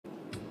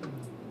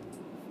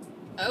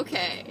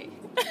Okay.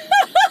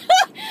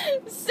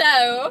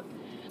 So,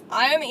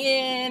 I'm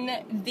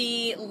in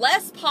the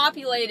less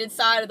populated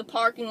side of the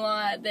parking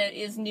lot that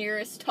is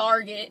nearest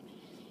Target,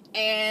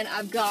 and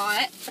I've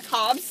got a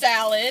Cobb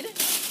salad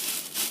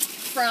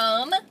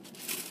from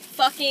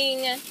fuck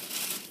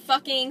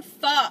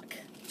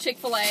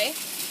Chick-Fil-A,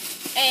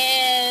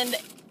 and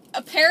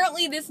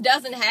apparently this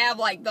doesn't have,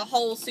 like, the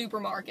whole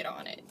supermarket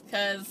on it,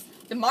 because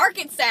the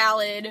market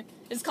salad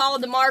is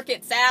called the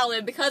market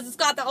salad because it's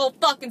got the whole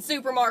fucking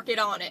supermarket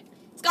on it.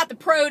 It's got the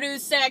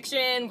produce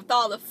section with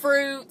all the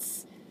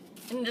fruits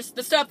and just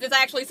the stuff that's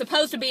actually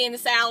supposed to be in the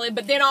salad,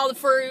 but then all the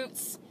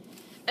fruits.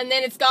 And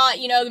then it's got,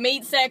 you know, the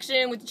meat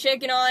section with the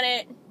chicken on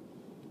it.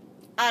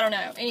 I don't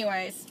know.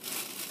 Anyways,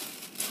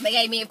 they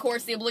gave me, of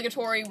course, the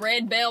obligatory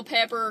red bell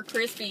pepper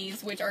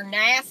Crispies, which are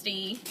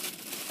nasty,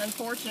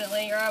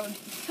 unfortunately, or I would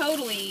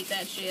totally eat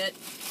that shit.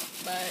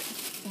 But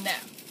no.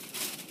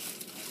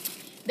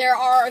 There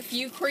are a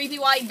few creepy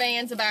white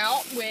vans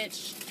about,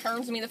 which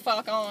turns me the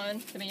fuck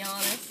on, to be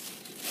honest.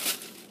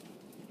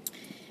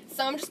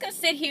 So I'm just going to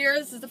sit here.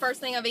 This is the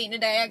first thing I've eaten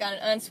today. I got an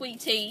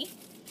unsweet tea.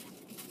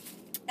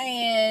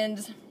 And,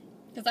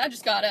 because I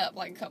just got up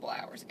like a couple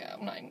hours ago.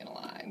 I'm not even going to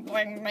lie.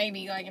 Like,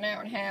 maybe like an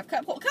hour and a half.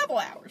 Couple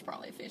hours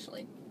probably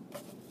officially.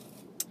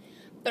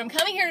 But I'm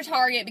coming here to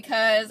Target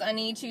because I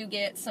need to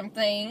get some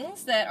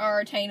things that are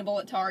attainable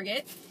at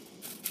Target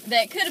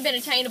that could have been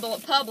attainable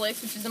at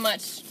Publix, which is a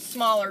much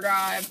smaller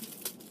drive.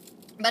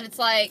 But it's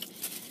like,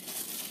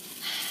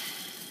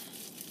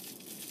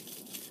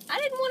 I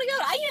didn't want to go.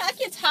 I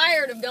get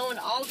tired of going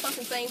to all the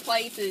fucking same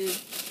places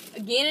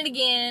again and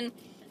again.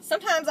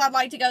 Sometimes I'd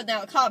like to go.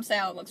 Now, the Cobb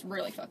salad looks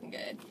really fucking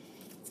good.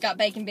 It's got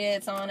bacon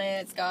bits on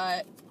it. It's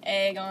got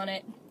egg on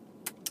it.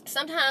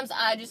 Sometimes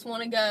I just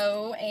want to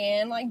go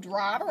and, like,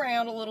 drive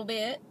around a little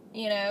bit,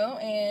 you know,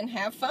 and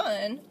have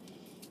fun.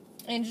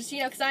 And just, you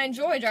know, because I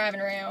enjoy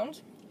driving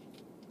around.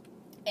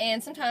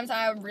 And sometimes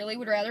I really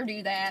would rather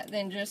do that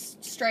than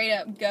just straight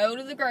up go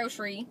to the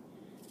grocery.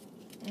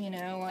 You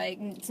know, like,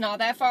 it's not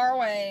that far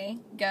away.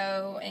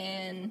 Go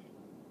and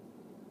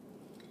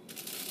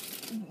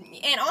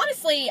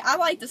honestly, I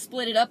like to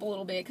split it up a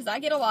little bit because I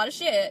get a lot of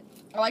shit.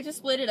 I like to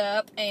split it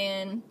up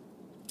and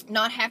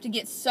not have to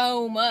get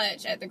so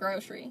much at the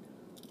grocery.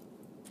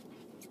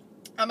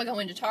 I'm going to go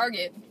into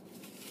Target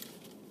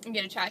and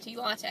get a chai tea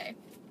latte.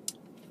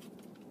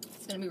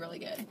 It's going to be really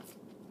good.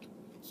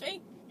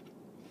 See?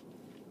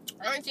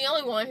 I ain't the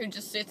only one who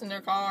just sits in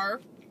their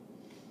car,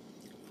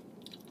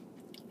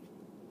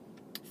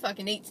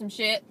 fucking eat some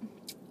shit,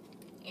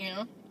 you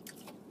know.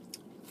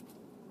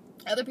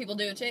 Other people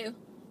do it too.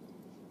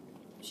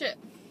 Shit.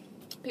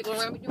 People are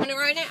going to be doing it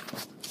right now.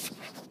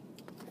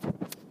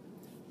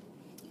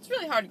 It's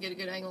really hard to get a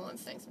good angle on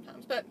this thing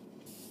sometimes, but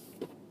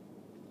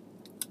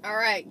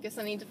alright, guess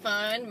I need to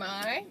find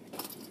my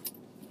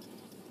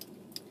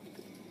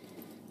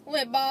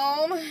lip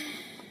balm.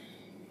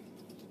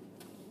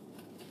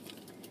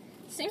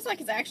 Seems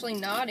like it's actually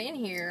not in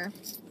here.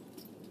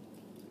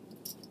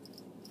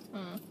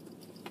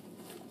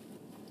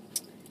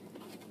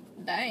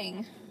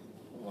 Dang.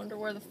 Wonder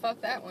where the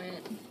fuck that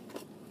went.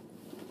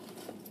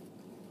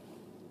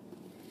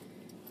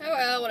 Oh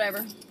well,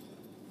 whatever.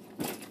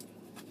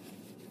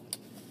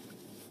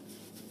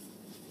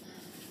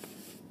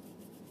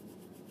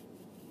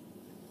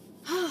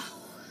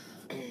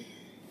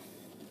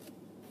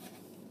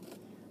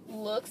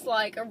 Looks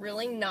like a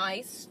really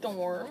nice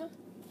storm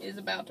is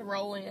about to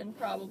roll in,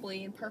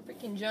 probably in perfect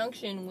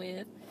conjunction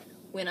with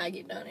when I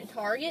get done in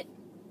Target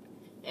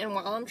and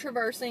while I'm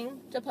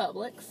traversing to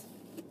Publix.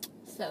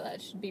 So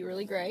that should be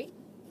really great.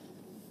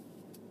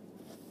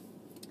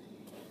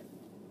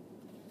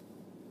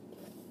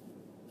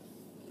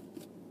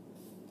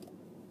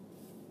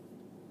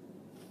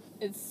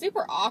 It's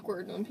super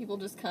awkward when people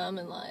just come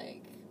and,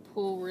 like,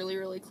 pull really,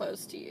 really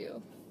close to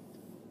you.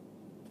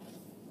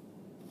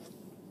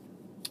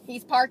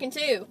 He's parking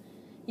too.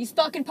 He's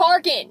fucking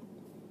parking.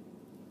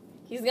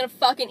 He's gonna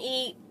fucking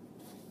eat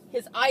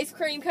his ice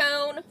cream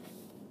cone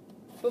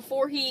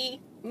before he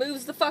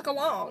moves the fuck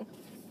along.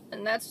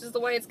 And that's just the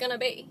way it's gonna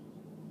be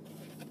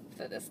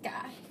for this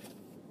guy.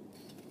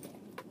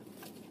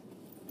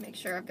 Make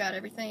sure I've got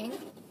everything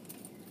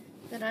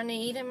that I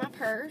need in my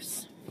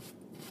purse.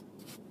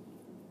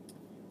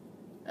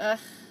 Ugh,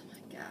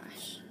 my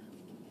gosh.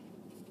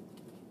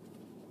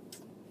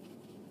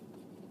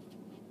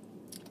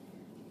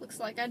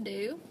 Looks like I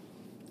do.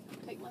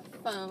 Take my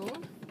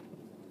phone.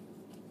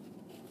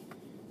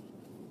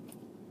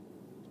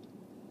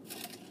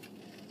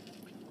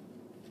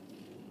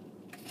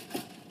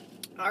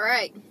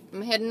 Alright,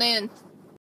 I'm heading in.